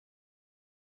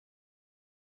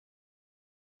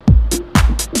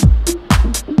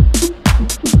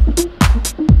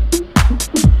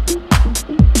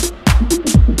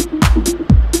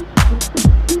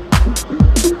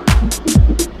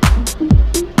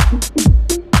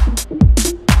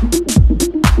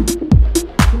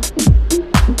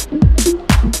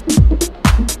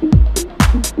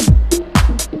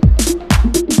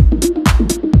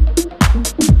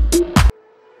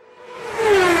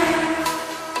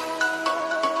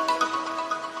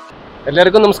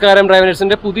എല്ലാവർക്കും നമസ്കാരം.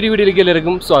 ഡ്രൈവേഴ്സിന്റെ പുതിയൊരു വീഡിയോയിലേക്ക്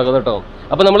എല്ലാവർക്കും സ്വാഗതം കേട്ടോ.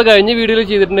 അപ്പോൾ നമ്മൾ കഴിഞ്ഞ വീഡിയോയിൽ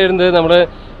ചെയ്തിട്ടുണ്ടായിരുന്നത് നമ്മൾ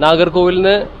നാഗർകോവിൽ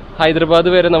നിന്ന് ഹൈദരാബാദ്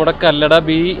വരെ നമ്മുടെ കല്ലട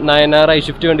B9R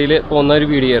ഐഷിഫ്റ്റ് വണ്ടിയിൽ പോകുന്ന ഒരു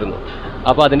വീഡിയോ ആയിരുന്നു.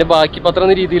 അപ്പോൾ അതിൻ്റെ ബാക്കി പത്രം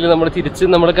എന്ന രീതിയിൽ നമ്മൾ തിരിച്ച്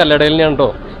നമ്മൾ കല്ലടയിൽ നിന്നാണ് കേട്ടോ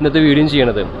ഇന്നത്തെ വീഡിയോ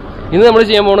ചെയ്യണത്. ഇന്ന് നമ്മൾ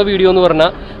ചെയ്യാൻ പോകുന്ന വീഡിയോ എന്ന്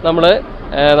പറഞ്ഞാൽ നമ്മൾ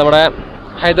നമ്മുടെ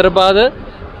ഹൈദരാബാദ്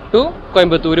ടു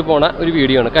കോയമ്പത്തൂർ പോണ ഒരു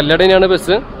വീഡിയോ ആണ്. കല്ലടയിലാണ്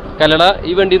ബസ്. കല്ലട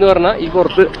ഈ വണ്ടി എന്ന് പറഞ്ഞാൽ ഈ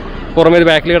പുറമേ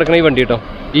ബാക്കിൽ കിടക്കുന്ന ഈ വണ്ടി കേട്ടോ.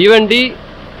 ഈ വണ്ടി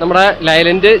നമ്മുടെ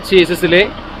ലൈലൻഡ് ചേസസിലെ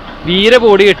വീര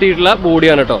ബോഡി കെട്ടിയിട്ടുള്ള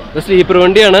ബോഡിയാണ് കേട്ടോ. ഇത് സ്ലീപ്പർ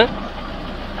വണ്ടിയാണ്.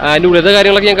 അതിൻ്റെ ഉള്ളിലത്തെ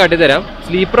കാര്യങ്ങളൊക്കെ ഞാൻ കാട്ടിത്തരാം.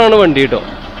 സ്ലീപ്പറാണ് വണ്ടി കേട്ടോ.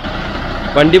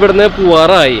 വണ്ടി ഇവിടുന്ന്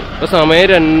പോവാറായി. ഇപ്പോൾ സമയം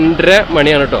 2:30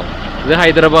 മണിയാണ് കേട്ടോ. ഇത്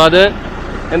ഹൈദരാബാദ്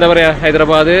എന്താ പറയുക,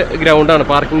 ഹൈദരാബാദ് ഗ്രൗണ്ടാണ്,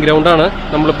 പാർക്കിംഗ് ഗ്രൗണ്ടാണ്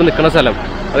നമ്മളിപ്പോൾ നിൽക്കുന്ന സ്ഥലം.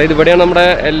 അതായത് ഇവിടെയാണ് നമ്മുടെ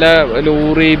എല്ലാ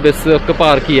ലോറി ബസ് ഒക്കെ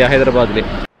പാർക്ക് ചെയ്യുക ഹൈദരാബാദിൽ.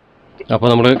 അപ്പോൾ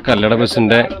നമ്മൾ കല്ലട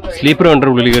ബസ്സിൻ്റെ സ്ലീപ്പർ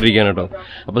വണ്ടിയുടെ ഉള്ളിൽ കയറിയിരിക്കുകയാണ് കേട്ടോ.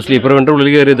 അപ്പോൾ സ്ലീപ്പർ വണ്ടിയുടെ ഉള്ളിൽ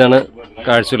കയറി ഇതാണ്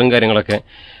കാഴ്ചകളും കാര്യങ്ങളൊക്കെ.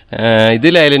 ഇത്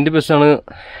ലൈലൻഡ് ബസ്സാണ്,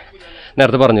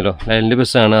 നേരത്തെ പറഞ്ഞല്ലോ ലൈലൻഡ്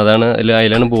ബസ്സാണ്.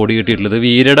 അതിലാണ് ബോഡി കെട്ടിയിട്ടുള്ളത്.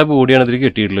 വീരയുടെ ബോഡിയാണ് ഇതിൽ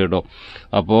കെട്ടിയിട്ടുള്ളത് കേട്ടോ.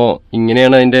 അപ്പോൾ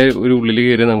ഇങ്ങനെയാണ് അതിൻ്റെ ഒരു ഉള്ളിൽ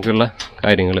കയറി നമുക്കുള്ള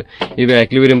കാര്യങ്ങൾ. ഈ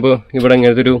ബാക്കിൽ വരുമ്പോൾ ഇവിടെ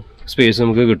ഇങ്ങനത്തെ ഒരു സ്പേസ്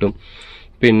നമുക്ക് കിട്ടും.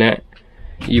 പിന്നെ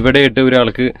ഇവിടെ ഇട്ട്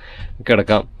ഒരാൾക്ക്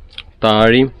കിടക്കാം,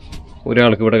 താഴെയും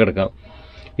ഒരാൾക്ക് ഇവിടെ കിടക്കാം.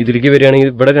 ഇതിലേക്ക് വരികയാണെങ്കിൽ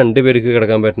ഇവിടെ 2 പേർക്ക്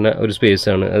കിടക്കാൻ പറ്റുന്ന ഒരു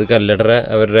സ്പേസാണ്. അത് കല്ലടര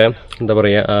അവരുടെ എന്താ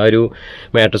പറയുക, ആ ഒരു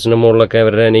മാട്രസിൻ്റെ മുകളിലൊക്കെ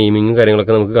അവരുടെ നെയിമിങ്ങും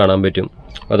കാര്യങ്ങളൊക്കെ നമുക്ക് കാണാൻ പറ്റും.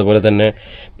 അതുപോലെ തന്നെ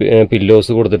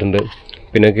പില്ലോസ് കൊടുത്തിട്ടുണ്ട്.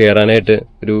 പിന്നെ കയറാനായിട്ട്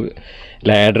ഒരു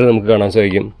ലാഡർ നമുക്ക് കാണാൻ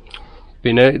സാധിക്കും.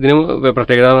 പിന്നെ ഇതിന്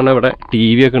പ്രത്യേകത എന്ന് പറഞ്ഞാൽ ഇവിടെ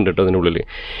TV ഒക്കെ ഉണ്ട് കേട്ടോ അതിനുള്ളിൽ.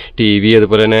 TV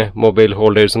അതുപോലെ തന്നെ മൊബൈൽ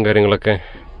ഹോൾഡേഴ്സും കാര്യങ്ങളൊക്കെ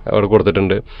അവിടെ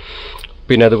കൊടുത്തിട്ടുണ്ട്.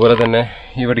 പിന്നെ അതുപോലെ തന്നെ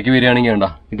ഇവിടേക്ക് വരികയാണെങ്കിൽ വേണ്ട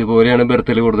ഇതുപോലെയാണ്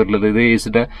ബെർത്തിൽ കൊടുത്തിട്ടുള്ളത്. ഇത്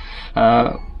ഏസിയുടെ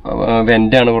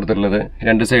വെൻ്റാണ് കൊടുത്തിട്ടുള്ളത്.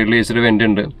 2 സൈഡിൽ ഏസിയുടെ വെൻ്റ്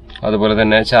ഉണ്ട്. അതുപോലെ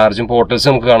തന്നെ ചാർജിങ് പോർട്ടൽസ്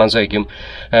നമുക്ക് കാണാൻ സാധിക്കും.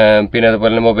 പിന്നെ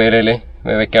അതുപോലെ തന്നെ മൊബൈലിൽ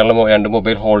വെക്കാനുള്ള 2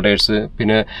 മൊബൈൽ ഹോൾഡേഴ്സ്,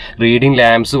 പിന്നെ റീഡിങ്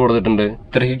ലാംപ്സ് കൊടുത്തിട്ടുണ്ട്.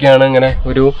 ഇത്രയൊക്കെയാണ് ഇങ്ങനെ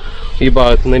ഈ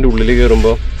ഭാഗത്തു നിന്നതിൻ്റെ ഉള്ളിൽ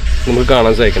കയറുമ്പോൾ നമുക്ക്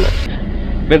കാണാൻ സാധിക്കുന്നത്.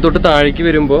 പിന്നെ തൊട്ട് താഴേക്ക്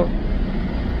വരുമ്പോൾ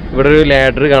ഇവിടെ ഒരു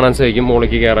ലാഡർ കാണാൻ സാധിക്കും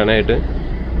മുകളിലേക്ക് കയറാനായിട്ട്.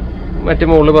 മറ്റേ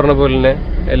മുകളിൽ പറഞ്ഞ പോലെ തന്നെ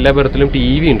എല്ലാ ബെർത്തിലും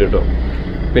TV ഉണ്ട് കേട്ടോ.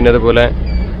 പിന്നെ അതുപോലെ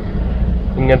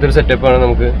ഇങ്ങനത്തെ ഒരു സെറ്റപ്പാണ്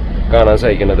നമുക്ക് കാണാൻ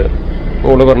സാധിക്കുന്നത്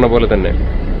മുകളിൽ പറഞ്ഞ പോലെ തന്നെ.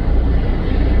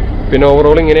 പിന്നെ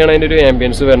ഓവറോൾ ഇങ്ങനെയാണ് അതിൻ്റെ ഒരു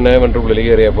ആംബിയൻസ് വരുന്നത്. വണ്ടി ഉള്ളിൽ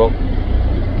കയറിയപ്പോൾ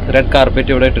റെഡ്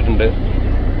കാർപ്പറ്റ് ഇവിടെ ഇട്ടിട്ടുണ്ട്.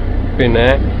 പിന്നെ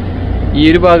ഈ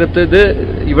ഒരു ഭാഗത്ത്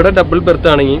ഇവിടെ ഡബിൾ ബെർത്ത്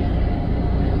ആണെങ്കിൽ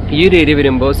ഈ ഒരു ഏരിയ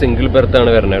വരുമ്പോൾ സിംഗിൾ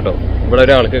ബെർത്താണ് വരുന്നത് കേട്ടോ. ഇവിടെ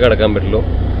ഒരാൾക്ക് കിടക്കാൻ പറ്റുള്ളൂ.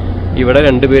 ഇവിടെ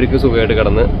 2 പേർക്ക് സുഖമായിട്ട്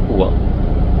കിടന്ന് പോവാം.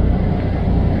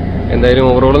 എന്തായാലും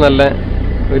ഓവറോൾ നല്ല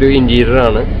ഒരു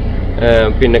ഇൻറ്റീരിയറാണ്.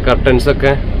 പിന്നെ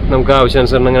കർട്ടൻസൊക്കെ നമുക്ക്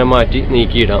ആവശ്യാനുസരണം ഇങ്ങനെ മാറ്റി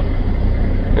നീക്കിയിടാം.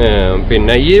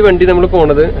 പിന്നെ ഈ വണ്ടി നമ്മൾ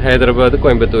പോണത് ഹൈദരാബാദ്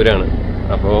കോയമ്പത്തൂരാണ്.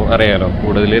 അപ്പോൾ അറിയാലോ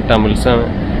കൂടുതൽ തമിഴ്സാണ്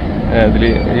ഇതിൽ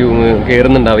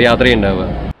കയറുന്നുണ്ടാവുക, യാത്രയുണ്ടാവുക.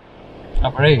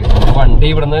 അപ്പോഴേ വണ്ടി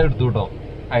ഇവിടെ നിന്ന് എടുത്തു കേട്ടോ,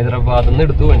 ഹൈദരാബാദിൽ നിന്ന്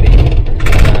എടുത്തു വണ്ടി.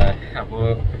 അപ്പോൾ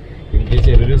എനിക്ക്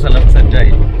ചെറിയൊരു സ്ഥലം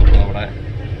സെറ്റായി. അവിടെ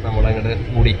നമ്മളങ്ങോട്ട്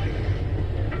കൂടി.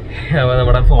 അപ്പോൾ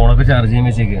നമ്മുടെ ഫോണൊക്കെ ചാർജ് ചെയ്യാൻ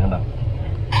വെച്ചേക്കണ്ട.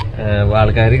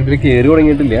 ആൾക്കാർ ഇതിൽ കയറി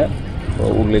തുടങ്ങിയിട്ടില്ല.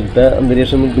 ഉള്ളിലത്തെ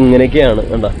അന്തരീക്ഷം ഇങ്ങനെയൊക്കെയാണ്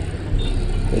കണ്ട.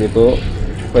 ഇനിയിപ്പോൾ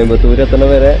കോയമ്പത്തൂർ എത്തണ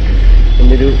വരെ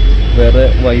എന്നൊരു വേറെ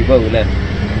വൈബാകും അല്ലേ.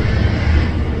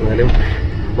 എന്നാലും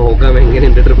നോക്കാം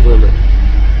എങ്ങനെയുണ്ട് ട്രിപ്പ് വന്ന്.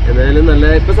 എന്നാലും നല്ല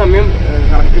ഇപ്പം സമയം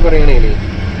കറക്റ്റ് പറയുകയാണെങ്കിൽ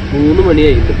 3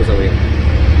 മണിയായിട്ട് ഇപ്പോൾ സമയം.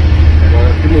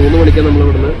 കറക്റ്റ് 3 മണിക്കാണ് നമ്മൾ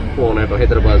ഇവിടുന്ന് പോകണം കേട്ടോ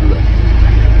ഹൈദരാബാദിൽ നിന്ന്.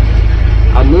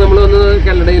 അന്ന് നമ്മൾ വന്നത്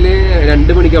കല്ലടയിൽ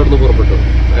 2 മണിക്ക് അവിടുന്ന് പുറപ്പെട്ടു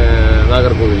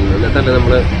നാഗർകോവിലിൽ നിന്ന്. എന്നിട്ടല്ലേ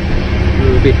നമ്മൾ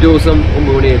പിറ്റേ ദിവസം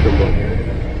 9 മണി എത്തുമ്പോൾ,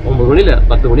 9 മണിയില്ല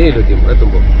 10 മണിയായില്ലോ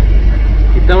എത്തുമ്പോൾ.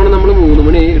 ഇത്തവണ നമ്മൾ 3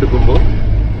 മണി എടുക്കുമ്പോൾ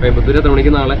കോയമ്പത്തൂർ എത്ര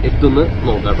മണിക്ക് നാളെ എത്തുമെന്ന്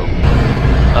നോക്കാം കേട്ടോ.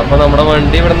 അപ്പോൾ നമ്മുടെ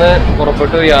വണ്ടി ഇവിടുന്ന്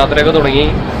പുറപ്പെട്ടു, യാത്രയൊക്കെ തുടങ്ങി.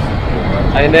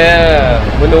 അതിൻ്റെ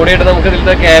മുന്നോടിയായിട്ട് നമുക്ക്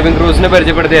ഇതിലത്തെ ക്യാബിൻ ക്രൂസിനെ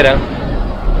പരിചയപ്പെടുത്തി തരാം.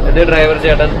 ഇത് ഡ്രൈവർ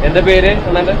ചേട്ടൻ. എൻ്റെ പേര്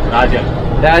അണ്ണൻ്റെ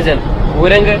രാജൻ.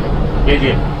 ഊരങ്ക്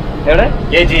എവിടെ?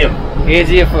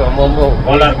 KGF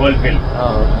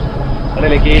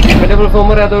അതല്ലേ. KGFിന്റെ ഫുൾ ഫോം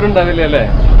അറിയാത്തവരുണ്ടാവില്ല അല്ലേ.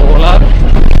 പോളാർ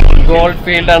ഗോൾഡ്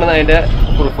ഫീൽഡ് ആണ് അതിന്റെ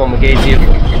ഫുൾ ഫോം. KGF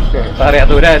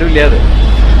അറിയാത്തവരാരും ഇല്ല അത്.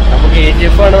 അപ്പൊ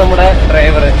KGF ആണ് നമ്മുടെ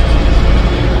ഡ്രൈവർ.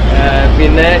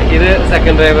 പിന്നെ ഇത്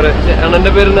സെക്കൻഡ് ഡ്രൈവർ.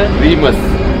 അണ്ണന്റെ പേര്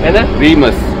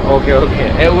റീമസ്. ഓക്കെ.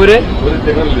 ഊര്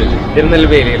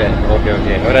തിരുനെൽവേലി അല്ലേ. ഓക്കെ.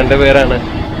 2 പേരാണ്.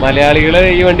 മലയാളികള്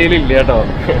ഈ വണ്ടിയിൽ ഇല്ല കേട്ടോ.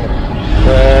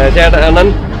 ചേട്ടാ അണ്ണൻ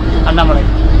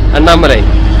അണ്ണാമലൈ.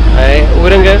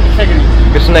 ഊരങ്ക്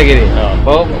കൃഷ്ണഗിരി.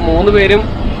 അപ്പോൾ 3 പേരും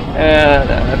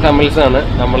തമിഴ്സാണ്.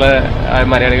 നമ്മള്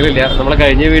മലയാളികളില്ല. നമ്മളെ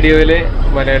കഴിഞ്ഞ വീഡിയോയിൽ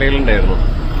മലയാളികളുണ്ടായിരുന്നു.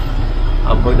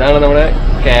 അപ്പോൾ ഇതാണ് നമ്മുടെ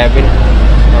ക്യാബിൻ.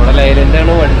 നമ്മുടെ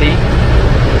ലൈലൻഡാണ് വണ്ടി.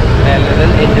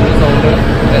 ലൈലൻഡ് എഞ്ചിൻ്റെ സൗണ്ട്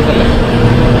രസമല്ലേ.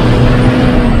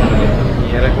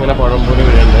 ഇങ്ങനെ പഴം പോലെ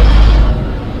വീഴുന്നുണ്ട്.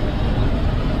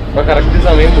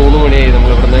 മണിയായി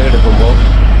നമ്മളിവിടുന്ന് എടുക്കുമ്പോൾ.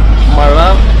 മഴ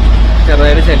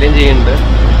ചെറുതായിട്ട് ശല്യം ചെയ്യുന്നുണ്ട്.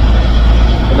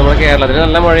 നമ്മുടെ കേരളത്തിൽ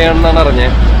നല്ല മഴയാണെന്നാണ്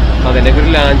അറിഞ്ഞത്. അതിൻ്റെയൊക്കെ ഒരു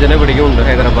ലാഞ്ചന പിടിക്കുന്നുണ്ട്,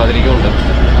 ഹൈദരാബാദിലേക്കും ഉണ്ട്.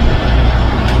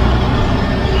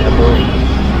 അപ്പോൾ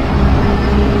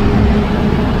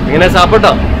ഇങ്ങനെ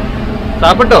സാപ്പിട്ടോ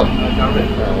സാപ്പിട്ടു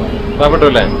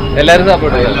അല്ലേ? എല്ലാവരും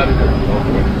സാപ്പിട്ടു.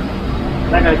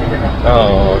 ആ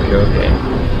ഓക്കെ ഓക്കെ.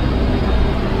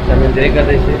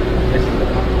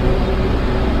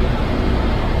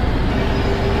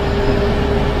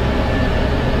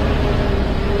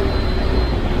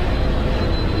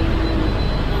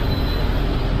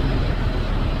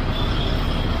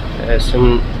 ഏകദേശം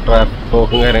ട്രാഫിക്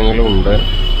ബ്ലോക്കും കാര്യങ്ങളും ഉണ്ട്.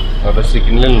 അവിടെ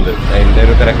സിഗ്നലുണ്ട്, അതിൻ്റെ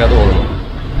ഒരു തിരക്കാ തോന്നുന്നു.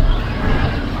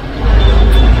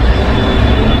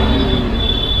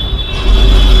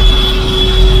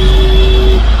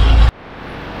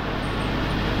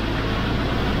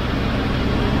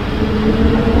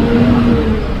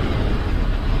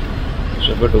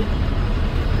 ഇഷ്ടപ്പെട്ടു.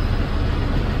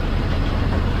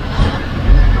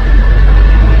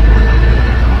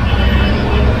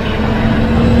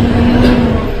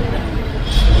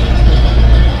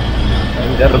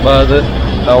 ഹൈദരാബാദ്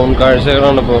ടൗൺ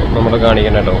കാഴ്ചകളാണ് ഇപ്പോൾ നമ്മൾ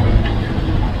കാണിക്കുന്നത് കേട്ടോ.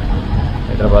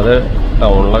 ഹൈദരാബാദ്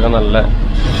ടൗണിലൊക്കെ നല്ല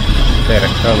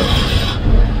തിരക്കാണ്.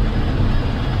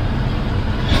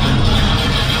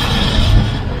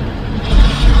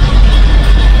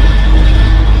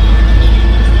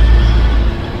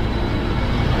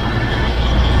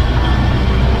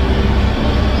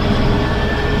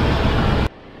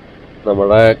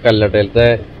 നമ്മുടെ കല്ലടയിലത്തെ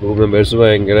ഗ്രൂപ്പ് മെമ്പേഴ്സ്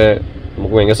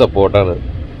നമുക്ക് ഭയങ്കര സപ്പോർട്ടാണ്,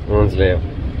 മനസ്സിലായോ?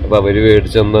 അപ്പോൾ അവർ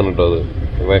മേടിച്ചു തന്നാണ് കേട്ടോ അത്.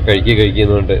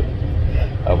 കഴിക്കുന്നുണ്ട്.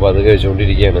 അപ്പോൾ അത്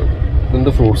കഴിച്ചുകൊണ്ടിരിക്കുകയാണ്. എന്ത്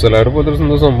ഫ്രൂട്ട് സലാഡ് പോലത്തെ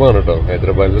ഒരു സംഭവമാണ് കേട്ടോ.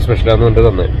 ഹൈദരാബാദിൽ സ്പെഷ്യലാന്ന് പറഞ്ഞിട്ട്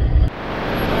തന്നെ.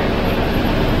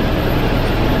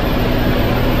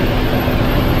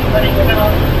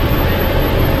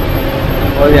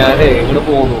 അപ്പോൾ ഞാൻ ഇങ്ങോട്ട്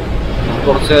പോകുന്നു.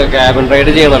 കുറച്ച് ക്യാബിൻ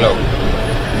റൈഡ് ചെയ്യണമല്ലോ.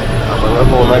 അപ്പം അങ്ങനെ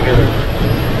പോകുന്നൊക്കെയാണ്.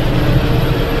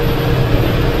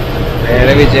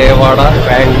 നേരെ വിജയവാഡ,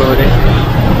 ബാംഗ്ലൂര്.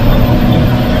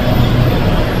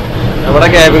 നമ്മുടെ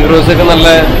ക്യാബിൻ ക്രൂസൊക്കെ നല്ല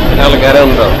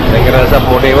ആൾക്കാരുണ്ടോ, ഭയങ്കര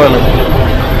സപ്പോർട്ടീവാണ്.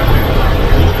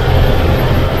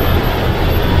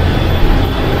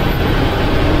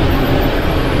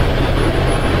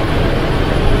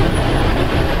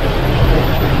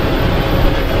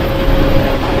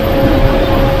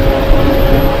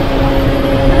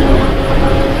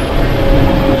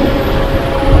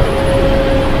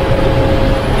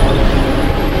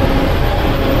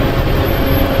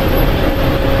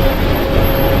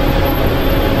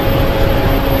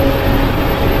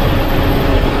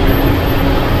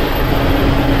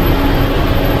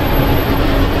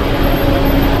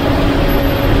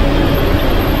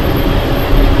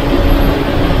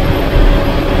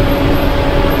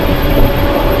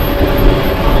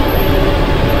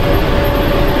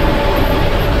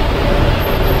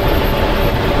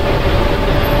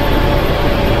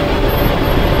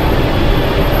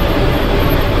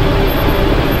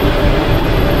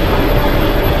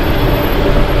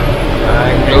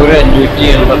 ബാംഗ്ലൂർ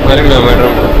 584 കിലോമീറ്റർ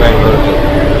ഉണ്ട് ബാംഗ്ലൂർക്ക്.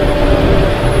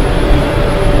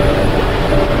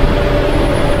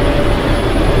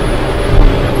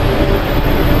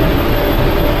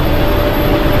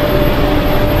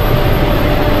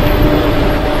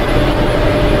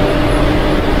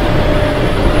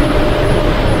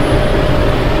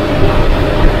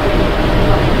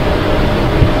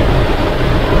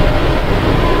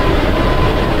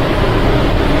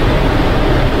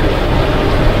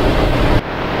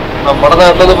 നമ്മുടെ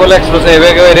നാട്ടിലതുപോലെ എക്സ്പ്രസ് ഹൈവേ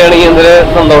ഒക്കെ വരികയാണെങ്കിൽ എന്തൊരു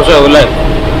സന്തോഷമാവും അല്ലേ?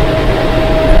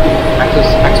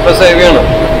 എക്സ്പ്രസ് ഹൈവേ ആണ്.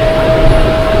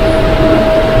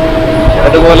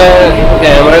 അതുപോലെ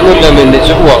ക്യാമറയൊന്നും ഇല്ല,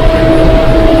 മിന്നിച്ച് പോവാം.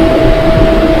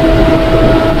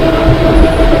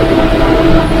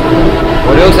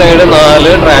 ഒരു സൈഡ്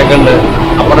 4 ട്രാക്ക് ഉണ്ട്,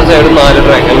 അപ്പുറത്തെ സൈഡ് 4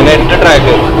 ട്രാക്ക്, അങ്ങനെ 8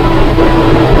 ട്രാക്ക്.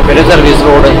 പിന്നെ സർവീസ്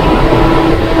റോഡ്.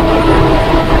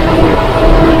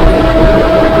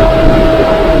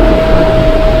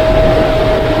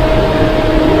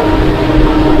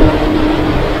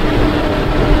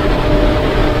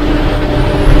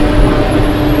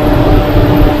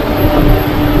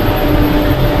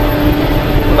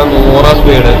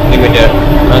 സ്പീഡ് ലിമിറ്റ്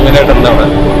അങ്ങനെ ഇട്ടുണ്ട് അവിടെ.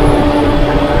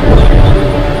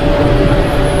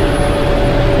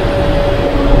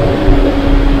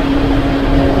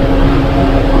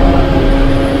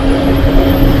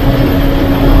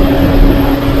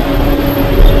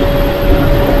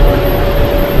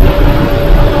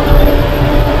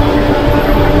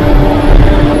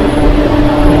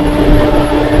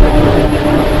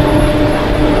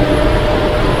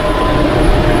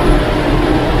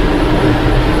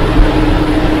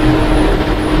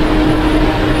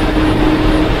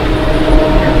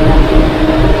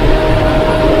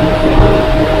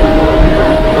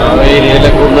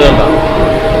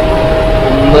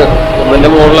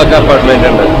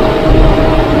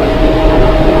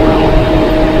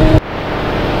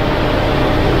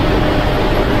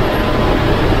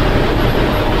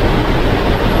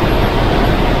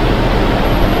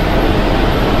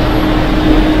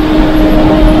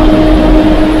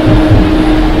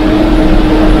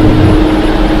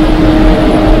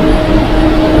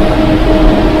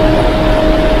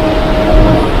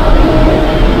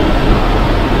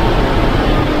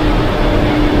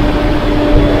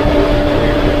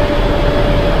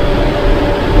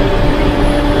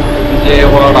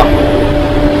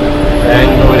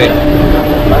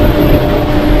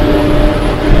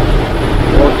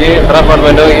 എത്ര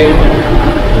അപ്പാർട്ട്മെന്റ് നോക്കി.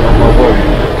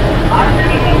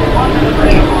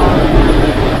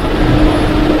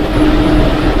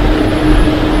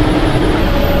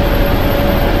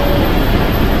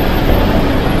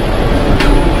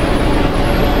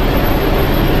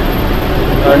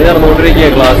 പണി നടന്നുകൊണ്ടിരിക്കുക.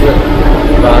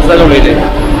 ക്ലാസ്സൊക്കെ കംപ്ലീറ്റ്.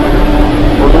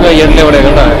 ഒന്നും കഴിഞ്ഞിട്ടില്ല ഇവിടെ.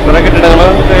 കണ്ട എത്ര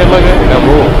കെട്ടിടങ്ങളൊക്കെ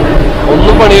കഴിയുമ്പോ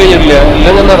ഒന്നും പണി കഴിഞ്ഞിട്ടില്ല.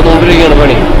 എല്ലാം ഞാൻ നടന്നുകൊണ്ടിരിക്കുകയാണ്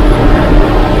പണി.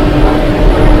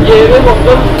 ഈ ഏരിയ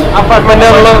മൊത്തം അപ്പാർട്ട്മെന്റ്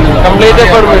ആണല്ലോ. Complete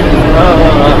apartment.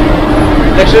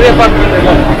 ലക്ഷറി അപ്പാർട്ട്മെന്റ്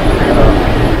അല്ലേ.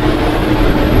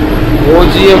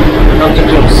 OGM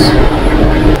constructions.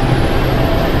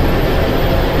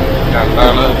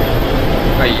 രണ്ടാള്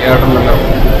കയ്യാടുന്നല്ലോ.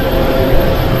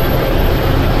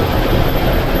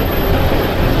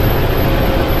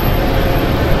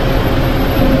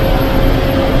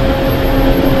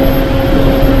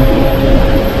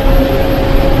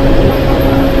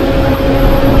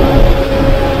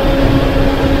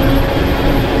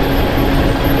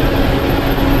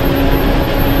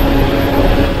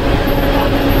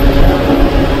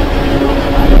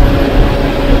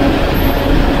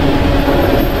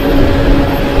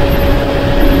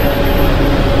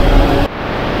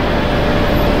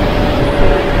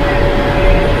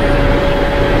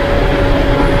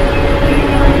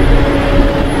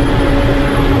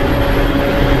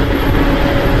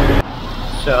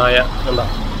 ചായ കണ്ട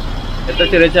എത്ര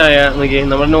ചെറിയ ചായ നോക്കി.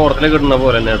 നമ്മുടെ നോർത്തിലേക്ക് കിട്ടുന്ന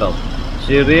പോലെ തന്നെ കേട്ടോ.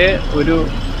 ചെറിയ ഒരു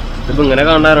ഇതിപ്പോൾ ഇങ്ങനെ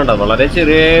കാണാറുണ്ടോ. വളരെ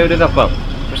ചെറിയ ഒരു കപ്പാണ്.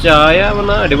 പക്ഷെ ചായ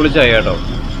പറഞ്ഞാൽ അടിപൊളി ചായ കേട്ടോ.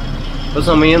 ഇപ്പോൾ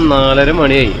സമയം 4:30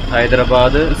 മണിയായി.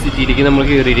 ഹൈദരാബാദ് സിറ്റിയിലേക്ക് നമ്മൾ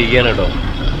കയറിയിരിക്കുകയാണ് കേട്ടോ.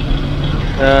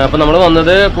 അപ്പോൾ നമ്മൾ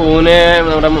വന്നത് പൂനെ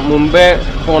നമ്മുടെ മുംബൈ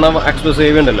പോണ എക്സ്പ്രസ്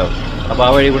ഹൈവേ ഉണ്ടല്ലോ. അപ്പോൾ ആ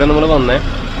വഴി കൂടെ നമ്മൾ വന്നേ.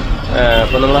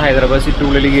 അപ്പോൾ നമ്മൾ ഹൈദരാബാദ് സിറ്റി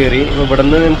ഉള്ളിൽ കയറി. അപ്പോൾ ഇവിടെ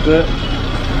നിന്ന് നമുക്ക്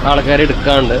ആൾക്കാരെ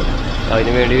എടുക്കാണ്ട്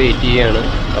അതിന് വേണ്ടി വെയിറ്റ് ചെയ്യാണ്.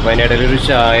 അപ്പോൾ അതിൻ്റെ ഇടയിൽ ഒരു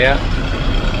ചായ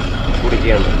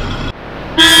കുടിക്കുകയാണ്.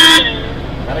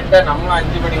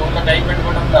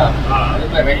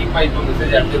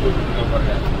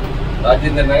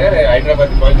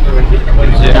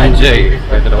 അഞ്ചായി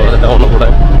ഹൈദരാബാദ് ടൗണിൽ കൂടെ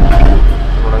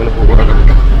നമ്മളങ്ങനെ പോകുന്നുണ്ട്.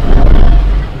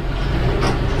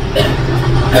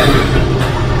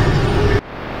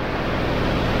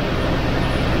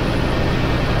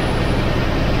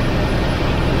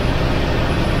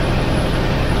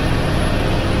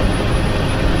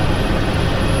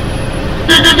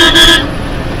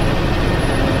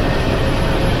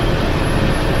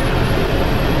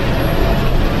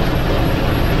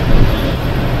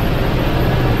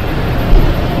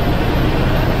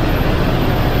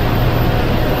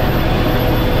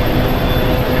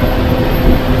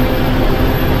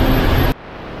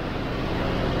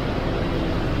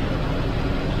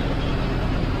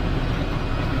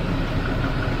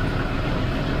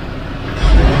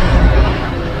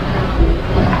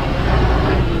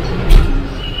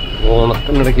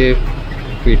 ഓണത്തിനിടയ്ക്ക്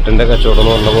ഫിറ്റിൻ്റെ കച്ചവടം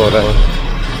എന്ന് പറഞ്ഞ പോലെ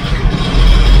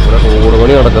ഇവിടെ റോഡ്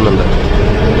പണി നടക്കുന്നുണ്ട്.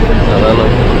 അതാണ്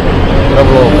ഇവിടെ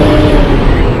ബ്ലോക്ക്.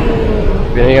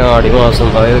 പിന്നെ ഈ ആടിമാസം,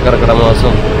 അതായത് കർക്കിടക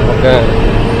മാസം ഒക്കെ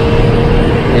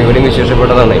ഇവിടെയും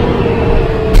വിശേഷപ്പെട്ടതാണ്.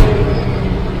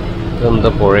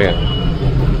 ഇതെന്താ പുഴയാണ്,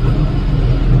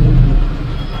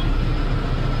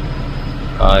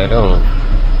 കായലാണ്.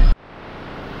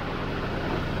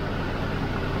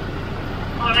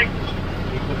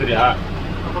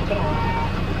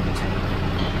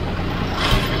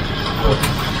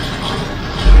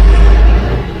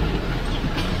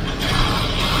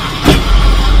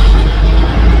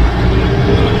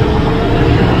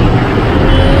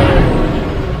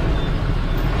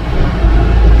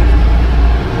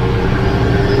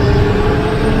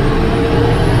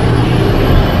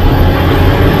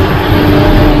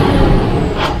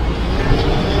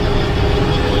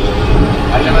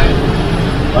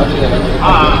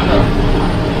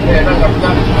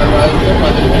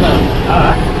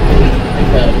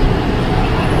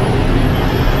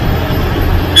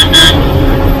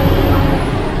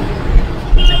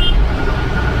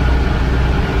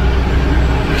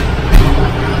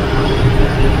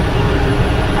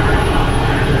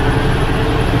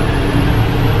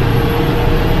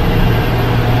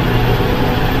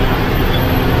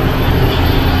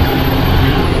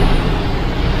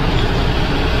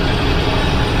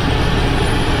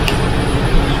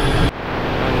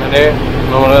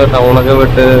 നമ്മള് ടൗണൊക്കെ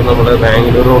വിട്ട് നമ്മള്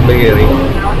ബാംഗ്ലൂർ റോഡിൽ കയറി.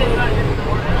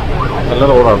 നല്ല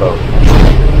റോഡാട്ടോ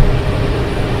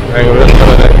ബാംഗ്ലൂർ.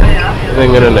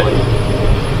 ഇതെങ്ങനെ തന്നെ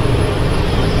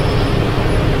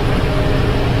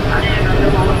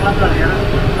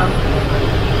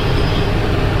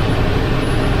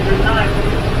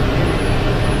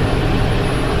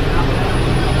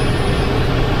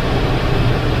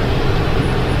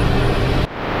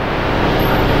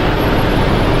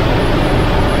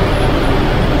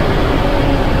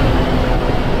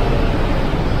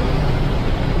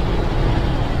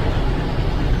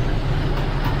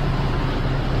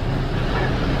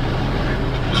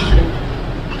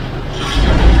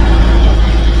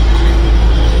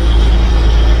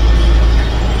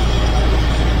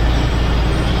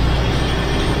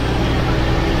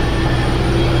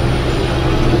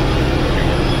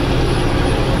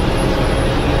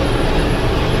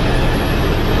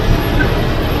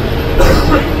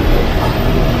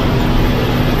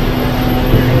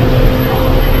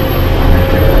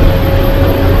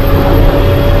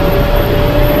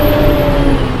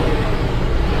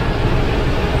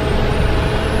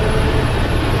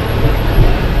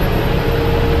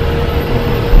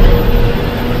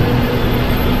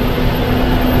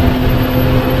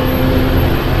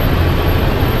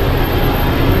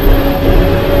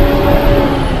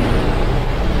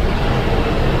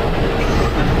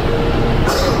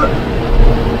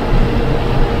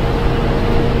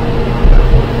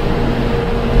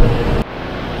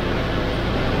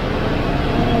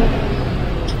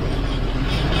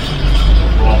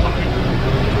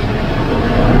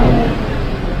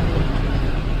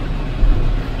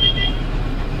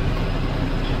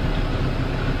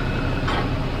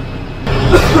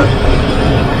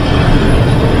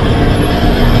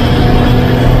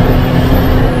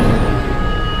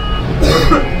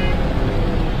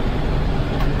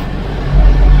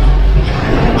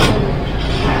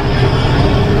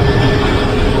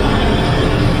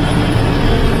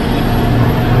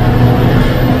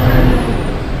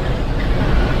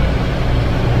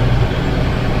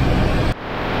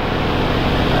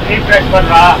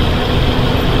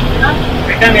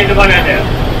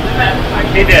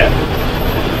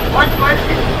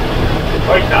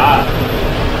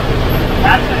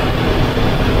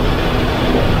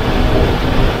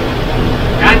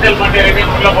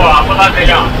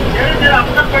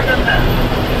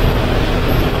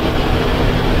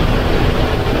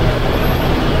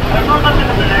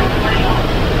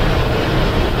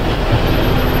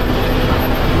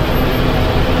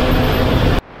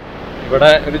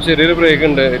ഇവിടെ ഒരു ചെറിയൊരു ബ്രേക്ക്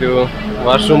ഉണ്ട്, ഒരു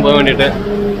വാഷ്റൂം പോകാൻ വേണ്ടിട്ട്.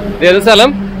 ഏത് സ്ഥലം?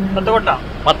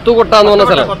 പത്തുകൊട്ട എന്ന് പറഞ്ഞ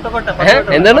സ്ഥലം.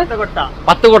 എന്താണ്?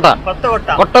 പത്തുകൊട്ട,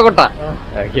 കൊട്ടകൊട്ട.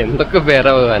 എന്തൊക്കെ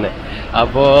പേരാ പോകാന്.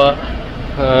 അപ്പോ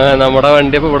നമ്മുടെ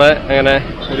വണ്ടി അപ്പൊ ഇവിടെ അങ്ങനെ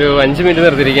ഒരു 5 മിനിറ്റ്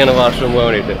നിർത്തിയിരിക്കുകയാണ് വാഷ്റൂം പോകാൻ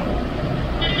വേണ്ടിട്ട്.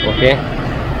 ഓക്കെ,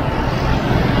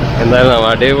 എന്തായാലും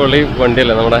അടിപൊളി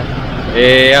വണ്ടിയല്ലേ നമ്മുടെ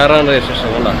AR ആണ് രജിസ്ട്രേഷൻ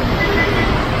കണ്ട.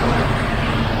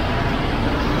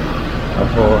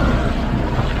 അപ്പോ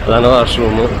അതാണ്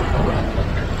വാഷ്റൂം.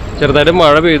 ചെറുതായിട്ട്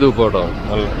മഴ പെയ്തു ഇപ്പോ കേട്ടോ,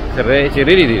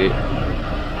 ചെറിയ രീതിയിൽ.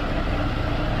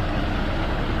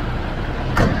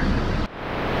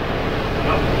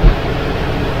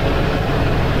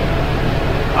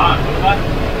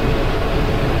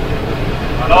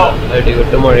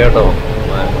 അടികെട്ട് മഴ കേട്ടോ,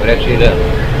 ഒരു രക്ഷയില്ല.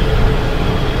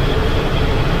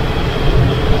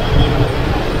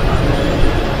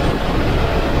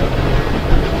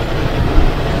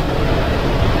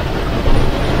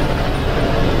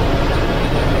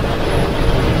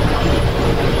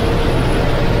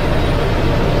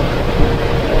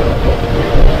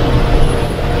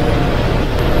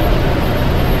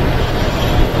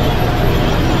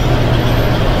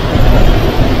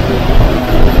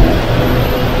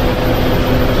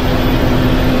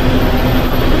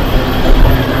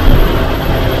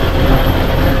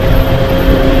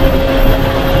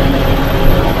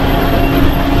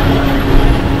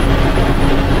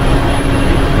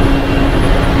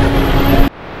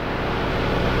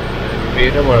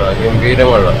 ഗംഭീര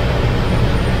മഴ.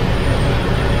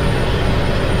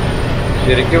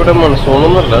 ശരിക്കും ഇവിടെ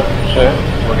മൺസൂണൊന്നുമല്ല, പക്ഷെ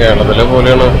കേരളത്തിലെ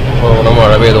പോലെയാണ് ഇവിടെ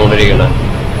മഴ പെയ്തുകൊണ്ടിരിക്കുന്നത്.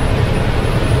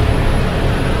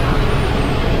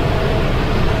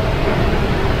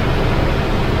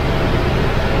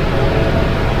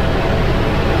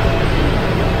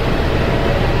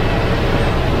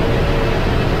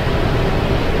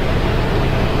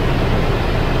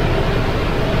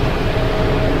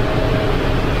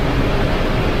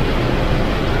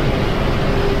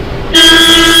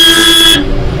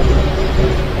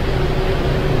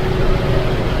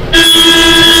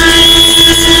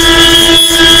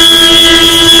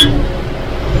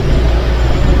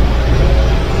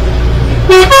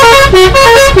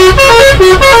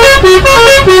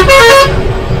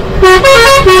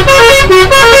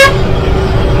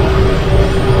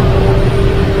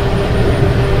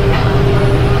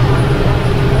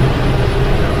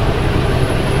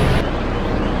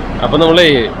 അപ്പൊ നമ്മളെ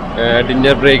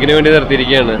ഡിന്നർ ബ്രേക്കിന് വേണ്ടി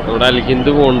നിർത്തിയിരിക്കുകയാണ്. നമ്മുടെ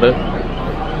അൽഹിന്ദ് പോകുന്നുണ്ട്.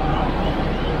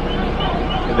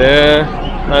 ഇത്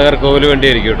നാഗർകോവിൽ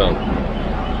വേണ്ടിയായിരിക്കും കേട്ടോ.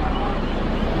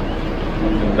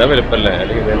 എന്താ വലുപ്പല്ലേ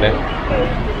അൽഹിന്ദിന്റെ.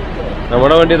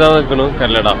 നമ്മുടെ വണ്ടി ഇതാ നിൽക്കണു,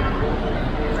 കല്ലട.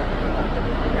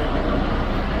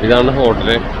 ഇതാണ്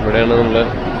ഹോട്ടല്, ഇവിടെയാണ് നമ്മള്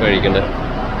കഴിക്കുന്നത്.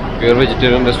 പ്യൂർ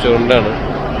വെജിറ്റേറിയൻ റെസ്റ്റോറൻ്റ് ആണ്.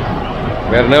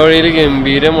 വരണ വഴിയിൽ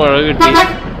ഗംഭീര മഴ കിട്ടി,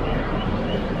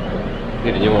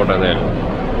 തിരിഞ്ഞു പോട്ടെ നേരം.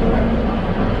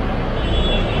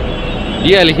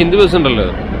 ഈ അൽഹിന്ദ് ബസ് ഉണ്ടല്ലോ,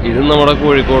 ഇത് നമ്മുടെ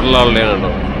കോഴിക്കോടുള്ള ആളുടെയാണ്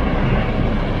കേട്ടോ.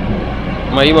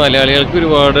 ഈ മലയാളികൾക്ക്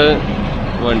ഒരുപാട്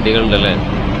വണ്ടികളുണ്ടല്ലേ.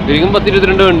 ശരിക്കും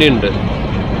 10-22 വണ്ടിയുണ്ട്.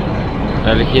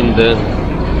 അൽഹിന്ദ്,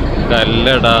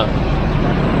 കല്ലട,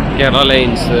 കേരള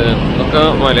ലൈൻസ് ഒക്കെ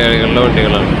മലയാളികളുടെ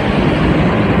വണ്ടികളാണ്.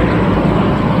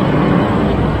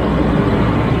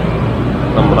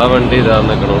 നമ്മുടെ വണ്ടി ഇതാ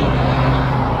നിൽക്കണു.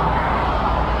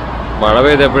 മഴ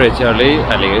പെയ്തപ്പോഴേ ചളി,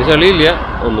 അല്ലെങ്കിൽ ചളിയില്ല,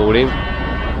 ഒന്നുകൂടി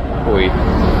പോയി.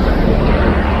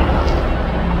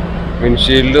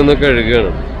 വിൻഷീൽഡൊന്ന്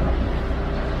കഴുകുകയാണ്.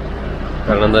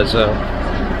 കാരണം എന്താ വെച്ചാ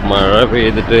മഴ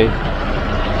പെയ്തിട്ട്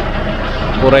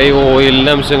കുറെ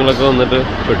ഓയിലിന്റെ അംശങ്ങളൊക്കെ വന്നിട്ട്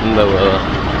പെട്ടിട്ടുണ്ടാവും. അതാ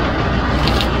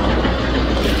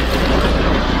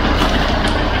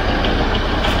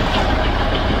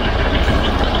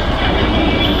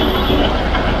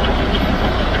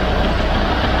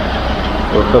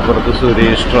തൊട്ടപ്പുറത്ത്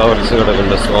സുരേഷ് ട്രാവൽസ്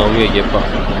കിടക്കുന്നുണ്ട്. സ്വാമി അയ്യപ്പ.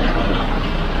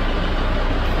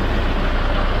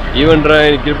 ഈ വണ്ടി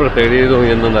എനിക്ക് പ്രത്യേകത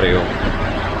തോന്നിയെന്നറിയോ,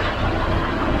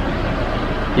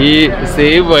 ഈ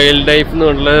സേവ് വൈൽഡ് ലൈഫ്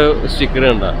എന്നുള്ള സ്റ്റിക്കർ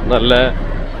കണ്ട നല്ല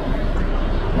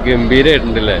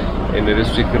ഗംഭീരമായിട്ടുണ്ടല്ലേ എൻ്റെ ഒരു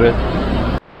സ്റ്റിക്കർ.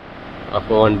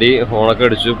 അപ്പോൾ വണ്ടി ഹോണൊക്കെ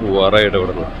അടിച്ച് പോവാറായിട്ട്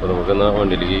ഇവിടെ നിന്ന്. അപ്പോൾ നമുക്കെന്നാ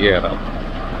വണ്ടിയിലേക്ക് കയറാം.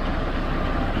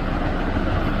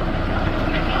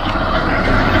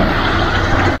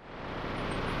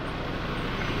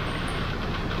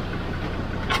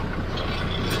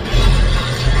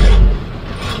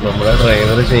 നമ്മുടെ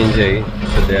ഡ്രൈവർ ചേഞ്ചായി,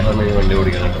 അദ്ദേഹം വണ്ടി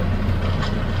ഓടിക്കണം.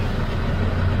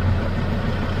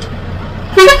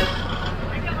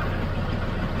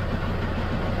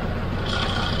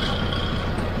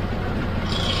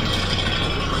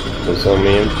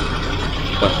 സമയം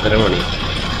 10:30 മണി.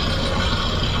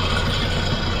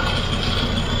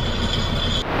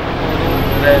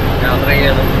 യാത്ര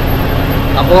ചെയ്യാണ്.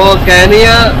 അപ്പോ കാനിയ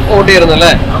ഓടിയായിരുന്നു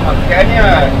അല്ലേ?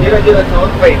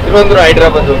 തിരുവനന്തപുരം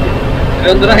ഹൈദരാബാദ്.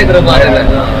 തിരുവനന്തപുരം ഹൈദരാബാദ്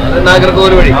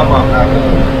നാഗർകോവിൽ വഴി.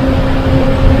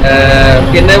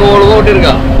 പിന്നെ വോൾവോ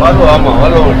ഓട്ടിയിരിക്കാം.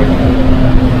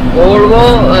 Volvo,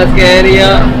 Scania,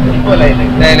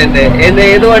 Leyland.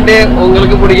 ഏത് വണ്ടി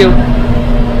உங்களுக்கு பிடிக்கும்?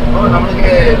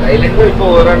 நம்மளுக்கு லைலண்ட் இப்போ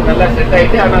ஒரு நல்லா செட்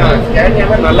ஆயிட்டு, ஆனா ஸ்கேனியா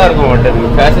நல்லா இருக்கும் ஓட்டது,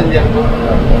 பேசஞ்சருக்கும்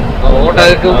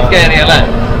ஓட்டருக்கும் ஸ்கேனியா.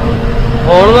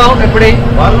 വോൾവോ എപ്പടി?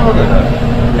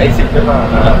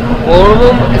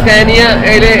 വോൾവും സ്കാനിയ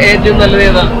ഏറ്റവും നല്ലത്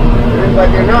ഏതാ?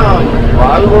 பாத்தீங்கன்னா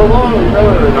வால்வோவும்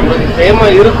நம்மளுக்கு சேமா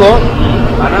இருக்கும்,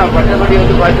 ஆனா மற்றபடி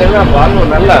வந்து பாத்தீங்கன்னா வால்வோ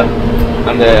நல்லா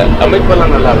அந்த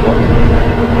அமைப்பெல்லாம் நல்லா இருக்கும்,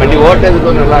 வண்டி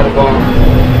ஓட்டதுக்கும் நல்லா இருக்கும்.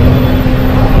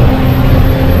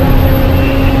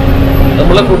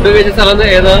 നമ്മളെ ഫുഡ് കഴിച്ച സ്ഥലം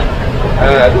ഏതാ?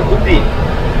 അത് കുത്തി.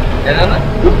 ഏതാണ്?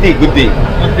 കുത്തി.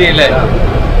 കുത്തി അല്ലേ?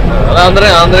 അത്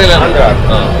ആന്ധ്രയിലാണ്.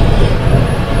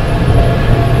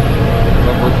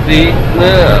 കുത്തി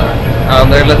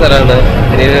ആന്ധ്രയിലെ സ്ഥലമാണ്.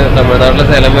 ഇനി തമിഴ്നാട്ടിലെ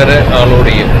സ്ഥലം വരെ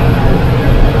ആളോടിക്കും.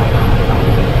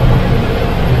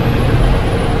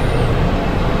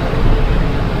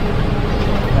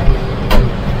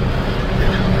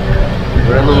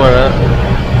 ഇവിടെ ഒന്നും മഴ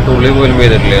തുള്ളി പോലും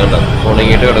പെയ്തിട്ടില്ല. കണ്ട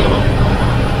ഉണങ്ങിയിട്ട് കിടക്കണം.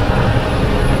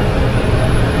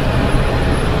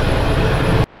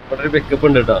 ഇവിടെ ഒരു പിക്കപ്പ്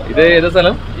ഉണ്ട് കേട്ടോ. ഇത് ഏത്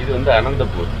സ്ഥലം? ഇത് வந்து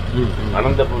അനന്തപൂർ.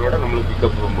 അനന്തപൂരോட நம்மளுக்கு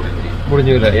பிக்கப்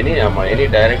முடிஞ்சு இனி ஆமா, இனி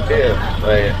டைரக்ட்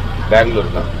பெங்களூர்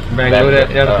தான். பெங்களூர்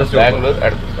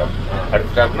அடுத்த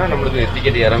ஸ்டாப்னா நம்மளுக்கு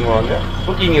டிக்கெட் இறங்குவாங்க,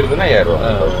 புக்கிங் இருந்துன்னா ஏறுவாங்க.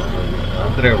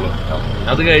 അത്രേ ഉള്ളൂ.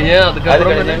 അത് കഴിഞ്ഞ്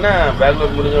ബാംഗ്ലൂർ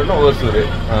முடிஞ்ச உடனே ஓசூர்.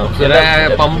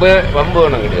 പമ്പ്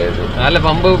ஒன்றும் கிடையாது. അല്ല,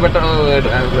 പമ്പ്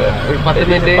 10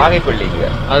 മിനിറ്റ് பாகைப்பள்ளிங்க.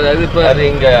 அது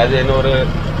இங்க அது என்ன ஒரு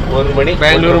 1 மணி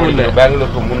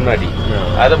பெங்களூருக்கு முன்னாடி.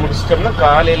 அதை முடிச்சிட்டோம்னா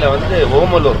காலையில வந்து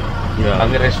ஓமலூர்,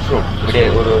 அங்க ரெஸ்ட் ரூம் இப்படியே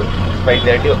ஒரு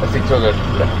 5:30 6 o'clock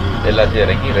எல்லாத்தையும்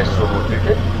இறக்கி ரெஸ்ட் ரூம்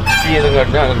விட்டுட்டு டீ எதுவும்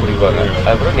காட்டினா அங்கே குடிப்பாங்க.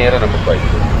 அதுக்கப்புறம் நேராக நம்ம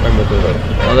கோயம்புத்தூர்.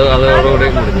 அதோட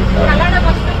முடிஞ்சு.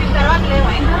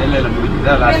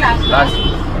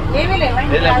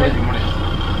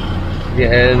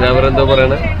 അവരെന്താ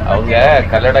പറയണ? அவங்க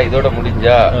கல்லடா இதோட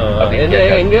முடிஞ்சா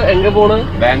எங்க போன?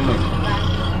 பெங்களூர்.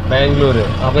 பெங்களூரு.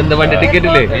 அப்ப இந்த வண்டி டிக்கெட்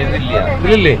இல்லையே?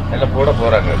 எல்லாம் போட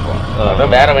போறாங்க. இப்போ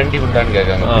அதான் வேற வண்டி உண்டான்னு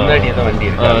கேட்காங்க. முன்னாடி ஏதோ வண்டி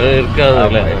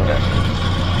இருக்காதுல்ல.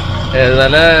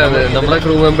 നല്ല നമ്മളെ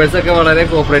ക്രൂ മെമ്പേഴ്സ് ഒക്കെ വളരെ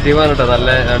കോപ്പറേറ്റീവ് ആണ് കേട്ടോ.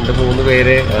 നല്ല 2-3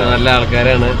 പേര് നല്ല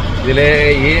ആൾക്കാരാണ്. ഇതില്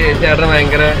ഈ ചേട്ടൻ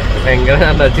ഭയങ്കര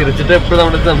ചിരിച്ചിട്ട് എപ്പോഴും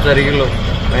നമ്മുടെ സംസാരിക്കുള്ളൂ.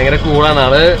 ഭയങ്കര കൂളാണ്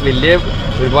ആള്.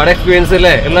 ഒരുപാട് എക്സ്പീരിയൻസ്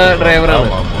അല്ലേ ഉള്ള ഡ്രൈവറാണ്.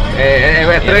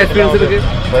 എത്ര എക്സ്പീരിയൻസ് ഇருக்கு?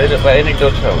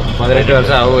 18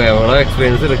 വർഷം ആവും. എவ்வளோ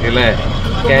എക്സ്പീരിയൻസ് இருக்கு അല്ലേ?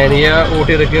 Scania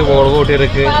ഓട്ടിയിருக்கு, Volvo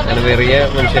ഓട്ടിയിருக்கு. അങ്ങനെ വേറിയ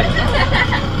മനുഷ്യൻ.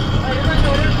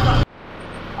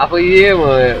 அப்போ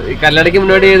கல்லடைக்கு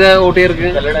முன்னாடி ஓட்டியிருக்கு?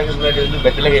 கல்லடைக்கு முன்னாடி வந்து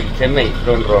பெத்லகேம் சென்னை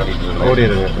ஓடி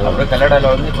இருக்கு. அப்புறம் கல்லடால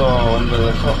வந்து இப்போ 9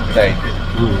 வருஷம் ஆயிடுச்சு.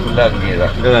 ஃபுல்லா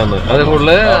அங்கேதான். அது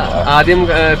ஃபுல்லு ആദ്യം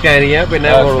സ്കാനിയ, പിന്നെ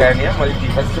Scania multi.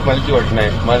 First multi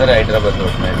ഓട്ടിനேன், മധുரை Hyderabad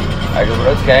ഓട്ടിനேன்.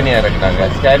 அதுக்கப்புறம் ஸ்கானியா இறக்குனாங்க.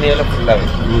 ஸ்கானியால ஃபுல்லாவே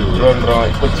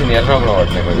திருவனந்தபுரம், கொச்சின், எர்ணாകുളം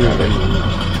ஓட்டினேன்.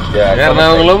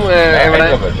 എറണാകുളം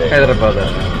ഹൈദരാബാദ്.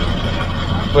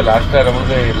 இப்போ லாஸ்டா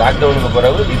நமக்கு லாக்டவுனுக்கு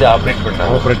பிறகு இது ஆப்ரேட்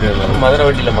பண்ணாங்க. மதுரை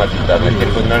வண்டியில மாத்திட்டாங்க.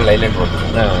 சரி, கொஞ்ச நாள் லைலண்ட்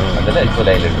ஓட்டுங்க. அதெல்லாம் இப்போ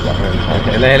லைலண்ட் தான்.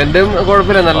 ലൈലൻഡും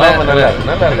കുഴപ്പമില്ല, നല്ല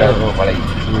இருக்காது பழகി.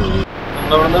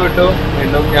 നമ്മളിവിടുന്ന് വിട്ടു,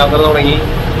 വീണ്ടും യാത്ര തുടങ്ങി.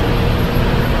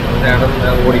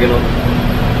 ഓടിക്കണം.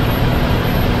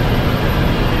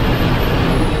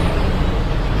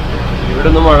 ഇവിടെ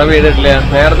ഒന്നും മഴ പെയ്തിട്ടില്ല.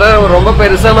 നേരത്തെ ரொம்ப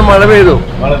പെരുസാണ് മഴ പെയ്തു.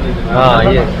 മഴ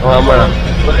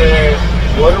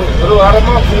ஒரு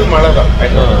வாரமா ஃபுல் மழை தான்.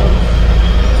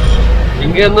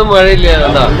 இங்கொന്നും மழையிല്ല.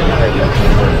 എന്താ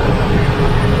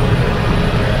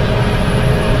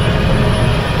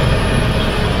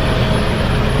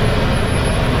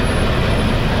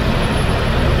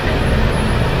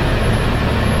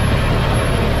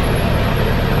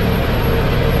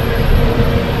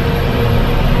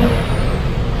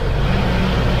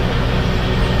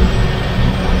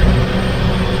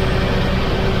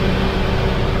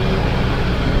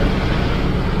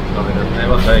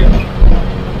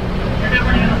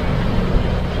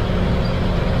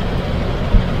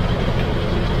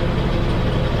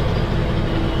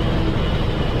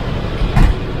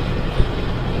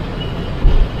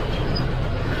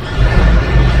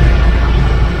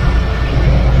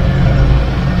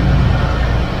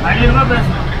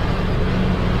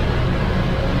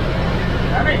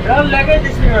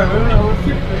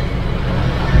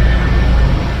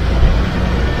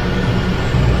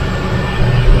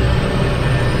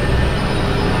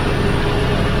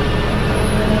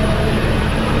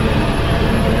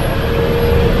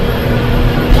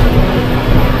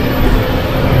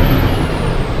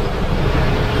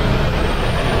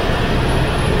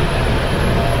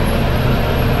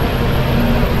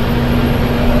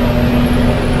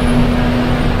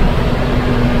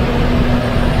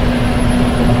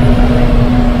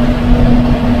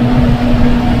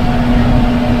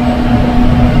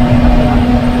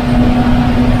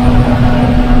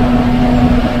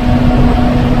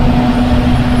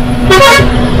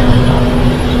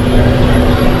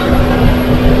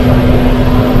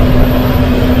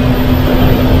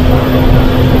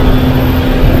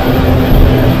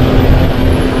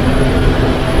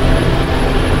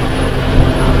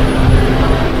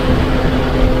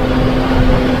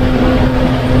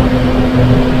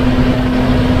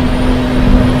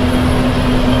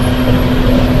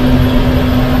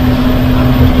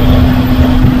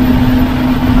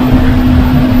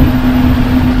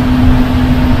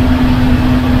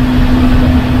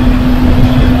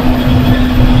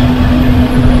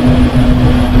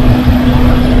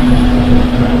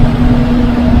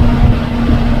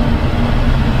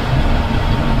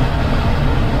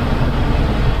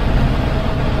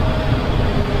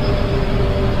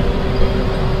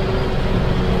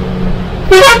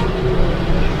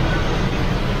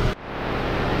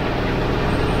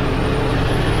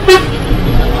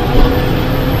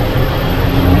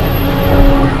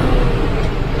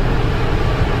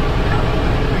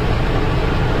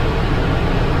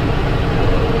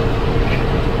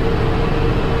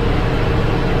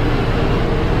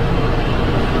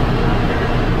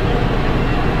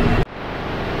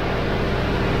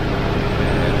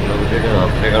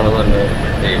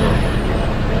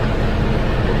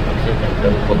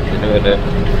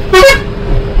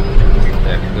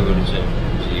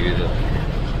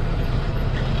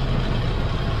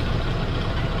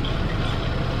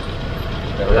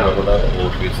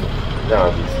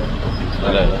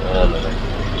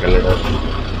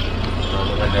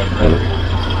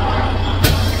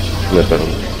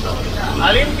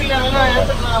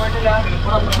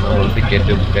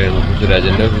ടിക്കറ്റും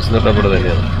സുരാജന്റെ ഓഫീസ് എന്ന് പറഞ്ഞ ഇവിടെ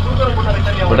തന്നെയാണ്.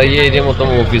 ഇവിടെ ഈ ഏരിയ മൊത്തം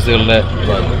ഓഫീസുകളുടെ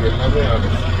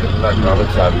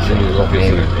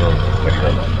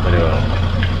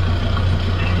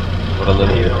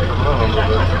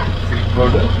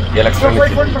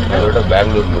ഇലക്ട്രോണിക്സ്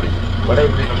ബാംഗ്ലൂർ മുടി ഇവിടെ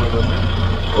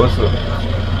ഓസൂർ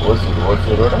ഓസൂർ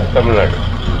ഓസൂരോടെ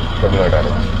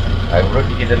തമിഴ്നാടാണ്. അതിലൂടെ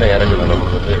ടിക്കറ്റ് എല്ലാം ഇറങ്ങുന്നത്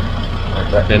നമുക്ക്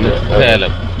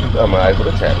സേലം.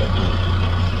 അതിലൂടെ സേലം.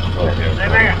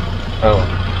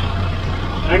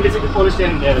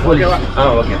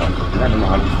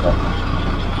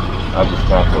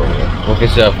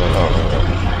 Office staff.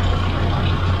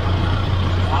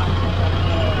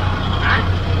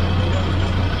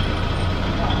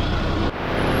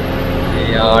 ഈ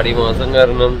ആടി മാസം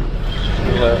കാരണം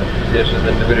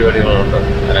വിശേഷത്തിന്റെ പരിപാടികളുണ്ടോ,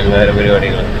 അലങ്കാര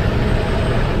പരിപാടികൾ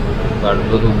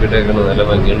കടുപ്പ് തൂക്കിട്ടേക്കണം, നല്ല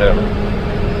ഭംഗിയുണ്ടാകണം.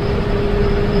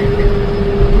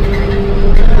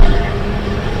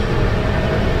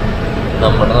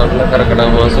 നമ്മുടെ നാട്ടിലെ കർക്കിടക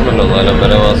മാസമല്ലോ,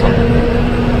 നാലമ്പല മാസം,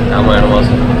 രാമായണ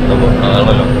മാസം,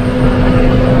 അതാണല്ലോ.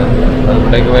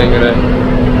 അവിടേക്ക് ഭയങ്കര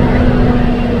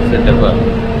സെറ്റപ്പാണ്.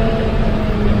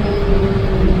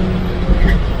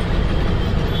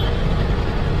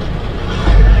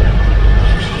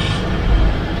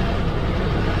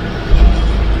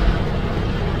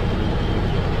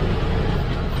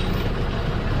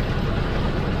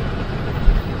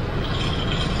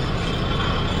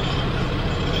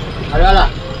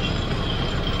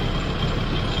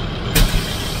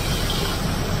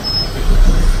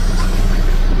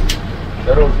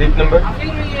 Seat number?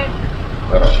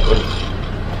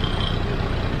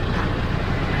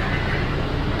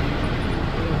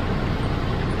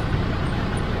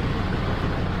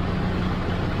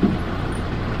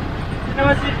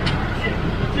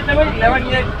 Seat number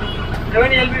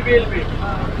 11 LB.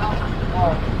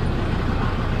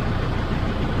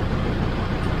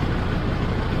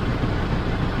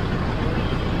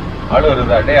 ആള്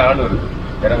വരുന്നത് അടേ ആള് വരുന്നത്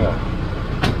ഇറങ്ങാം.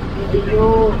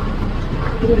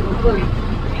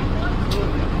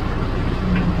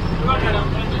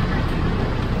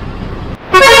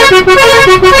 Thank you.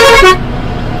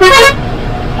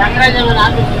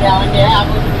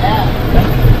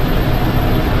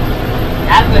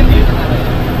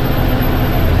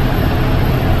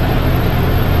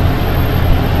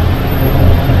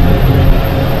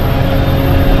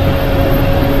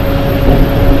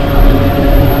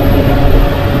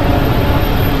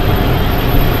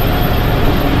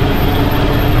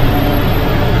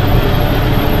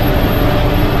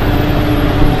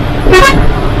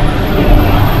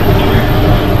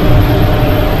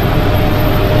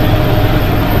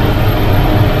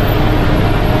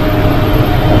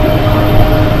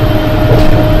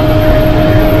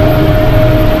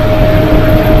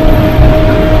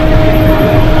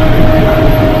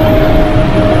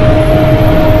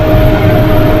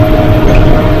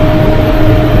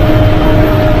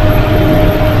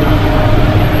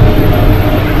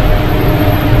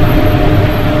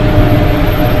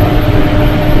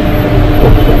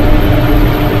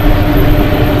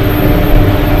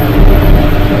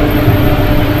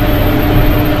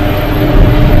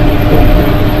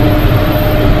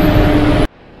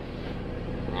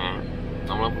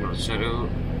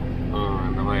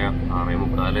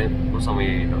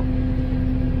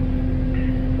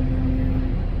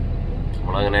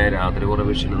 നമ്മളങ്ങനെ രാത്രി കുറെ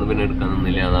വിഷയൊന്നും പിന്നെ എടുക്കാൻ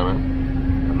നിന്നില്ല. അതാണ്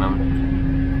കാരണം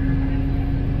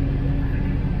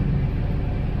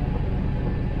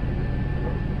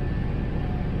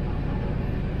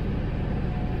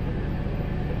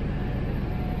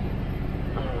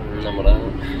നമ്മുടെ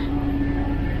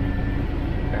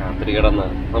രാത്രി കിടന്ന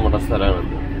നമ്മുടെ സ്ഥലമാണ്.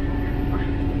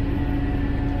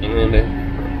 എങ്ങനെയുണ്ട്?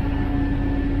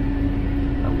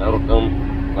 നല്ല ഉറക്കം,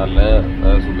 നല്ല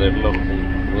സുഖമായിട്ടുള്ള ഉറക്കം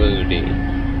കിട്ടി.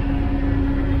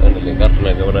 കണ്ടില്ലേ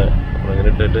കർട്ടനൊക്കെ ഇവിടെ അങ്ങനെ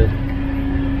ഇട്ടിട്ട്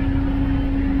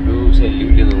ഒരു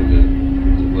ശല്യമില്ല. നമുക്ക്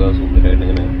സുഖമായിട്ട്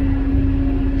ഇങ്ങനെ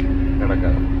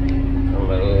കിടക്കാം.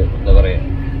 നമ്മള് എന്താ പറയാ,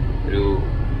 ഒരു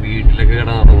വീട്ടിലൊക്കെ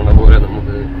കിടന്നുറങ്ങണ പോലെ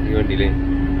നമുക്ക് ഈ വണ്ടിയിൽ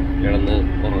കിടന്ന്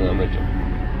ഉറങ്ങാൻ പറ്റും.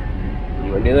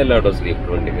 ഈ വണ്ടി നല്ല കേട്ടോ,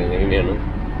 സ്ലീപ്പർ വണ്ടിയൊക്കെ എങ്ങനെയാണ്.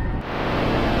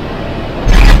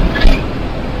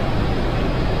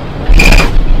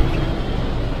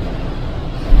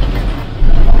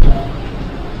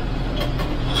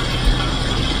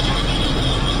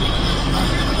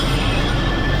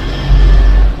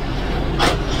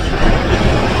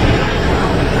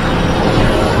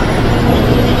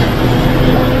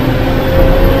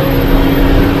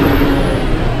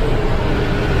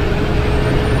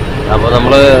 അപ്പോൾ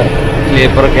നമ്മൾ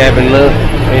സ്ലീപ്പർ ക്യാബിന്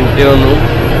എൻട്രി വന്നു.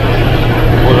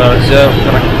 പുലർച്ചെ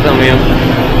കറക്റ്റ് സമയം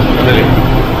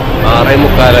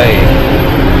 6:45.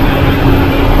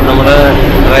 നമ്മുടെ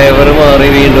ഡ്രൈവർ മാറി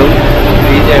വീണ്ടും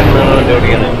ഈ ചേട്ടനാണ് വണ്ടി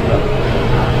ഓടിക്കുന്നത്.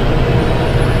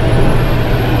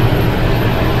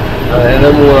 അതായത്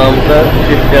 3ാമത്തെ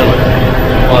ഷിഫ്റ്റാണ്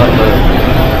മാറുന്നത്.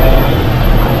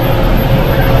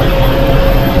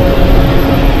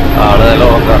 ആള് നല്ല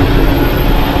ഉറക്കാം.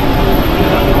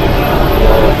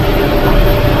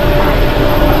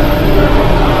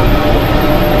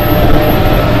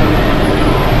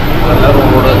 നല്ല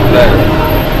റോഡ് അല്ലേ?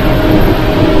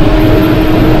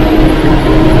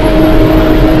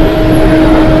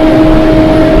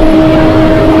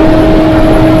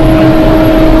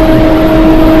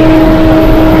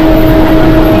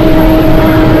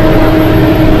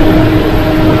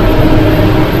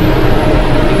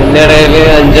 ഇതിൻ്റെ ഇടയിൽ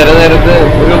 5:30 നേരത്ത്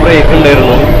ഒരു ബ്രേക്ക്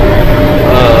ഉണ്ടായിരുന്നു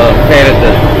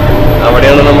കേരളത്ത്.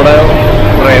 അവിടെയാണ് നമ്മുടെ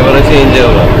ഡ്രൈവർ ചേഞ്ച്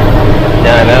ആവുക.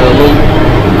 ഞാനതൊന്നും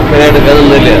ഇങ്ങനെ എടുക്കാൻ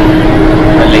നിന്നില്ല,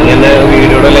 അല്ലെങ്കിൽ എൻ്റെ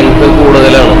വീഡിയോയുടെ ലെങ്ത്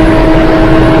കൂടുതലാണ്.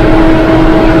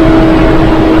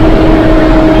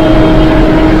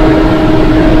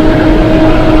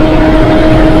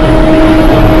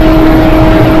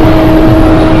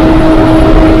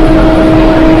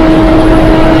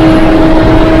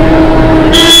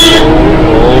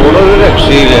 റോഡൊരു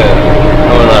രക്ഷയില്ല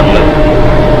നമ്മുടെ നാട്ടില്.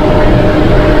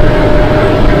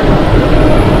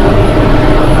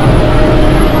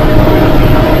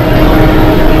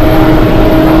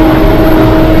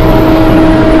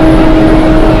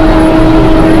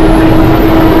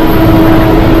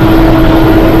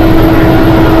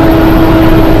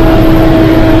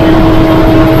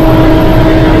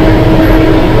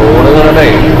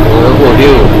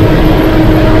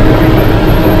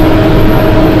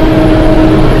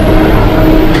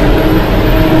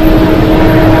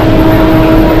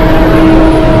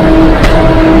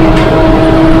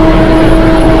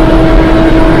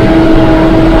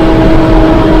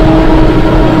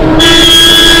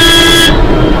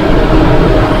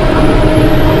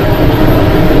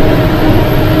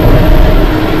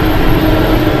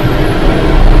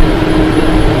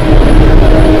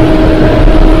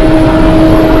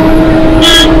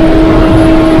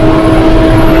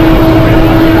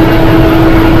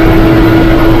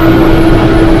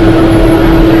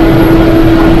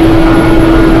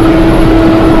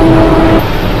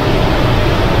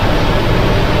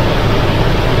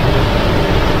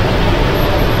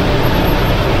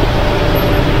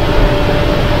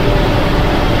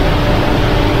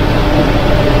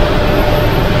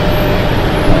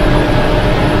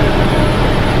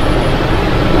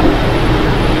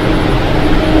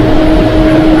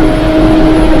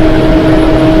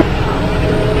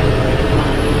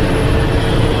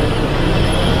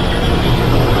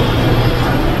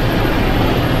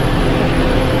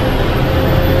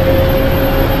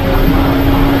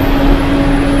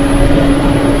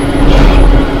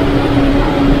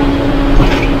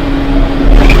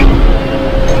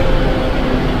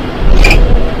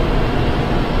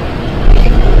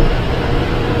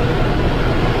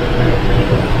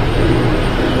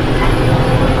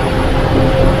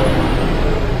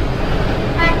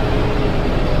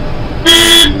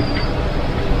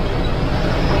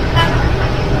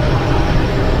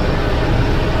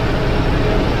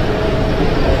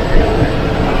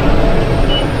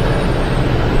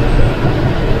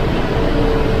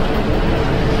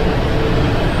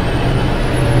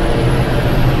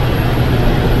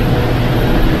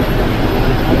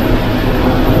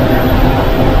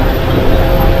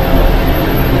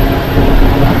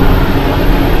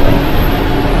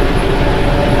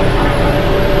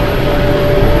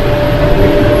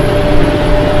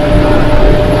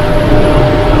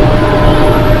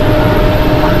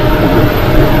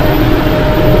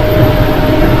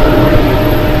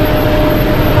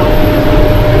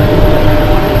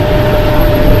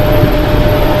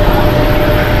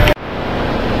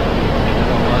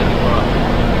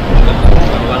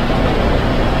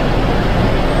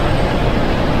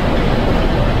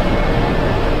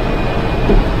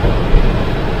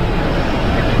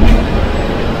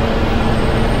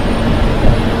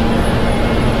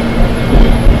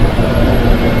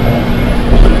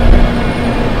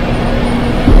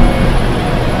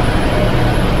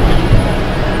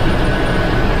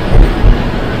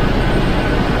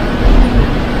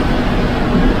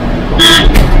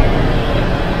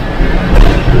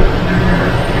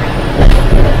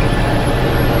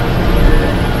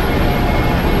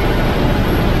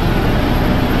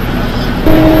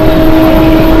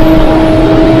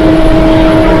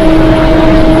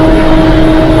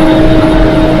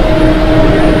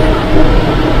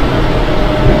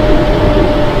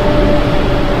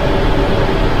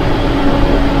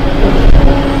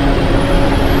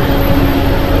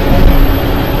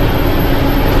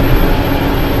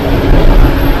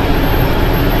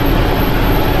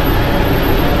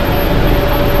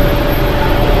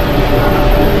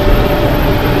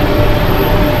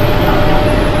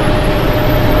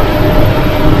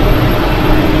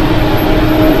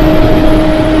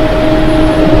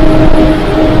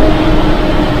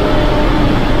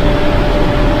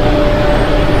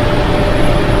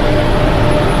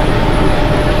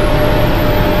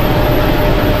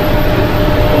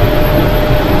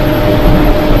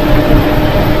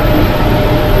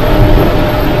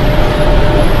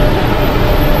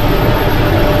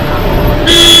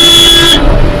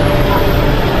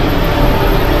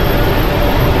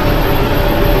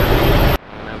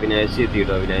 അവിനാശി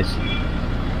എത്തിയിട്ടോ. അവിനാശി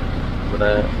ഇവിടെ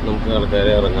നമുക്ക്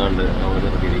ആൾക്കാരെ ഇറങ്ങാണ്ട് അവിടെ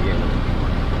നിർത്തിയിരിക്കുകയാണ്.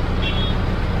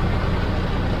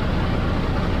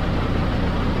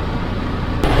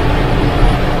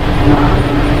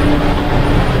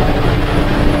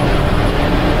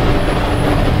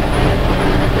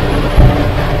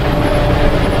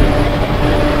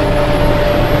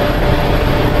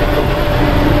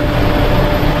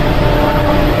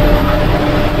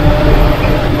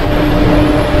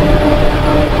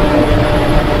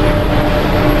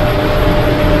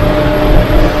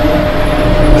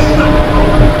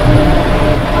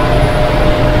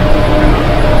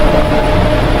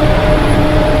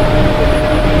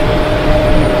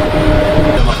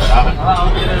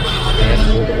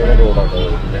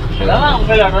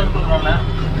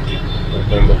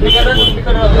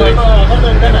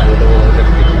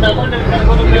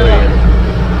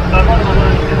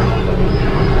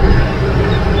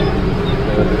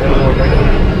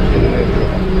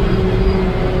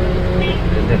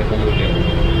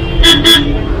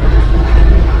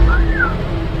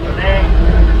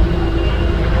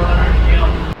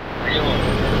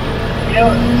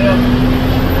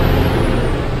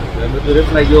 ഒരു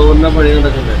ഫ്ലൈ ഓവറിന്റെ പണി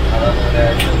നടക്കുന്നത്.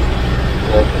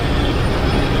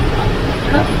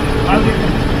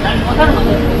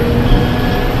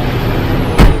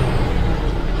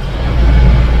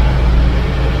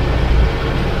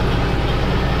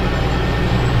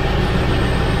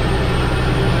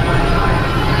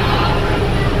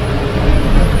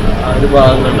 ആ ഒരു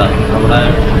ഭാഗം കണ്ട അവിടെ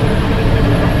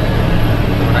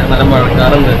നല്ല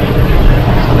മഴക്കാറുണ്ട്.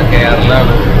 അത്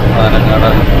കേരളമാണ്,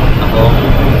 പാലക്കാടാണ്. അപ്പോൾ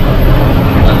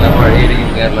നല്ല മഴയായിരിക്കും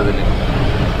കേരളത്തില്.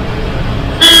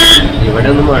 ഇവിടെ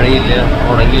ഒന്നും മഴയില്ല,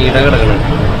 ഉണങ്ങി ഇട കിടക്കണം.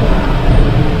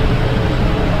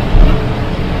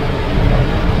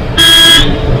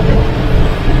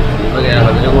 ഇപ്പൊ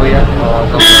കേരളത്തിൽ പോയാൽ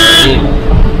മഴയും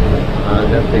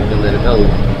ആകെ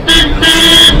തെക്കുന്നതിരക്കാവും.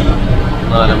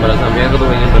 നാലമ്പല സമയമൊക്കെ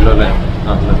തുടങ്ങിയിട്ടുണ്ടല്ലോ അല്ലേ?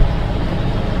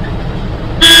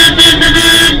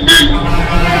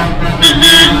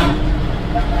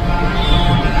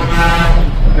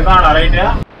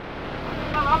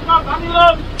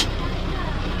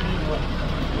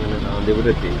 ഇവിടെ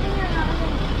എത്തി.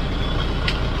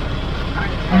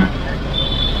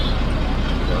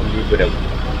 ഗാന്ധിപുരം.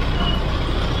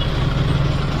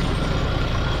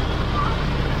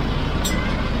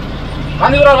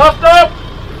 ഗാന്ധിപുരം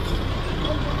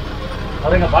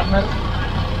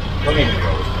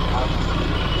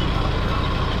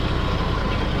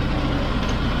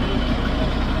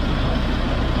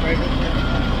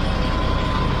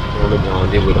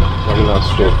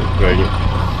ലാസ്റ്റ് സ്റ്റോപ്പ് കഴിഞ്ഞു.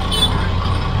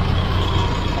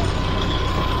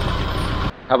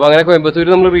 അപ്പോൾ അങ്ങനെ കോയമ്പത്തൂർ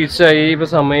നമ്മൾ റീച്ചായി. ഇപ്പോൾ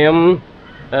സമയം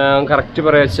കറക്റ്റ്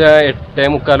പറയാച്ചാൽ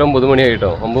 8:45 9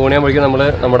 മണിയായിട്ടോ. 9 മണിയാകുമ്പോഴേക്കും നമ്മൾ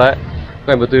നമ്മുടെ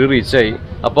കോയമ്പത്തൂർ റീച്ചായി.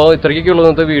 അപ്പോൾ ഇത്രയ്ക്കൊക്കെ ഉള്ളത്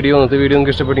ഇന്നത്തെ വീഡിയോ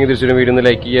നിങ്ങൾക്ക് ഇഷ്ടപ്പെട്ടെങ്കിൽ തീർച്ചയായും വീഡിയോ ഒന്ന്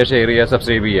ലൈക്ക് ചെയ്യുക, ഷെയർ ചെയ്യുക,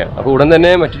 സബ്സ്ക്രൈബ് ചെയ്യുക. അപ്പോൾ ഉടൻ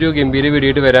തന്നെ മറ്റൊരു ഗംഭീര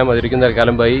വീഡിയോ ആയിട്ട് വരാം. അതിരിക്കും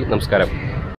തൽക്കാലം ബൈ, നമസ്കാരം.